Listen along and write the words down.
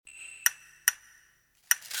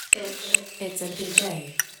It's a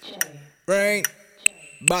PJ.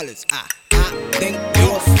 ReignBawllerz, I think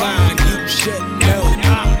you're fine, you should know.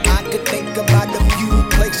 I could think about a few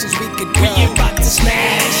places we could go. We about to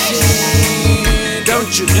smash it.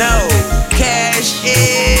 Don't you know? Cash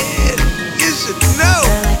in. You should know.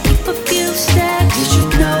 Girl, I keep a few stacks. You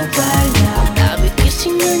should know by now. I'll be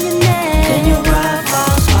kissing on your neck. Then your ride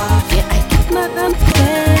falls off. Yeah, I keep my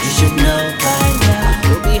cash. You should know by now.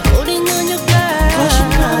 We'll be holding on your girl. Cause you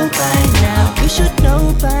know by now. You should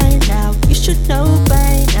know by now. You should know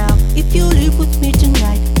by now. If you leave with me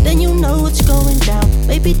tonight, then you know what's going down.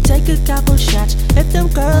 Maybe take a couple shots. Have them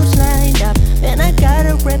girls lined up. Man, I got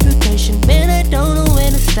a reputation. Man, I don't know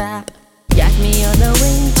when to stop. Got me on the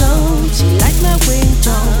ringtone. She like my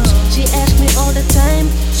ringtones. She asks me all the time.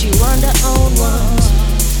 She want her own ones.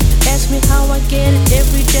 Ask me how I get it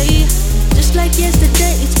every day. Just like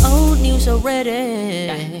yesterday, it's old news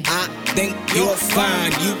already. I think you're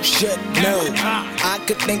fine, you should know. I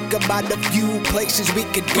could think about a few places we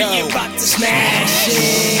could go. We about to smash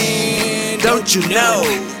it. Don't you know?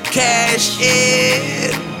 Cash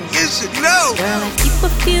in. You should know. Girl, I keep a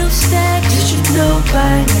few stacks. You should know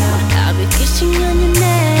by now. I'll be kissing on your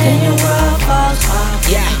neck. Then your world falls off.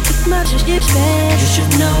 Yeah, I keep my shit back. You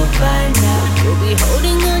should know by now. We'll be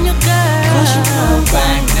holding on your girl. Cause you know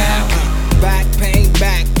by now. Back pain,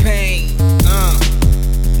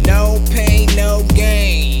 no pain, no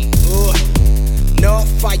gain. No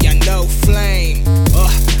fire, no flame.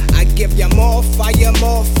 I give you more fire,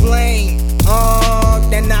 more flame.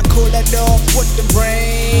 Then I cool it off with the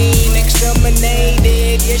rain.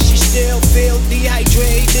 Exterminated, yeah, she still feel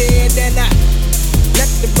dehydrated. Then I let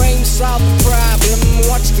the rain solve the problem.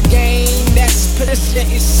 Watch the game, that's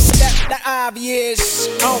that obvious.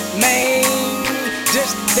 Oh man,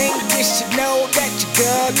 just think you should know that your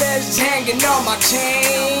girl is hanging on my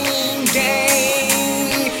chain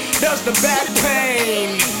gang. Does the back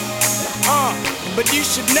pain, but you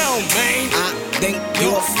should know, man. I think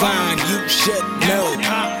you're fine, you should know.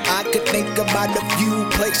 I could think about a few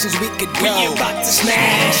places we could go. We about to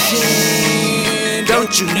smash it.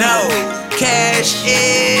 Don't you know? Cash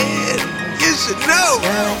in. You should know.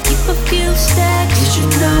 Girl, I keep a few stacks. You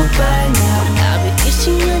should know by now. I'll be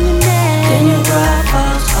kissing on your neck. Then your ride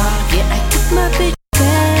falls off. Yeah, I keep my bitch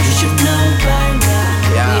cash. You should know by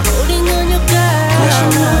now. Yeah. Be holding on your girl. Cause you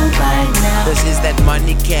know by now. This is that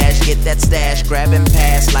money cash, get that stash, grab and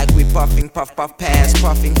pass. Like we puffing, puff, puff, pass,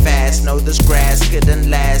 puffing fast. Know this grass couldn't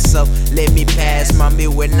last, so let me pass. Mommy,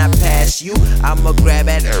 when I pass you, I'ma grab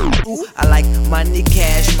at her. Ooh, I like money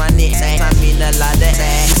cash, money I mean a lot of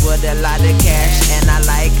ass with a lot of cash. And I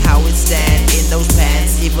like how it stand in those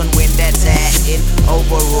pants, even when that's at in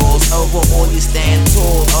overalls. Overall you stand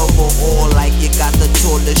tall, overall like you got the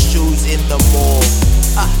tallest shoes in the mall.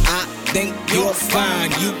 I think you're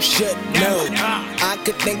fine, you should know. I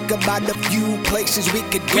could think about a few places we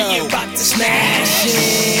could go. We about to smash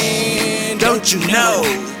it. Don't you know?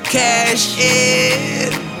 Cash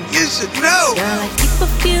in. You should know. Girl, I keep a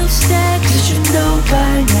few stacks. You should know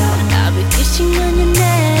by now. I'll be kissing on your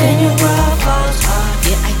neck. Then your world falls off.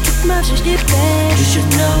 Yeah, I keep my shit back.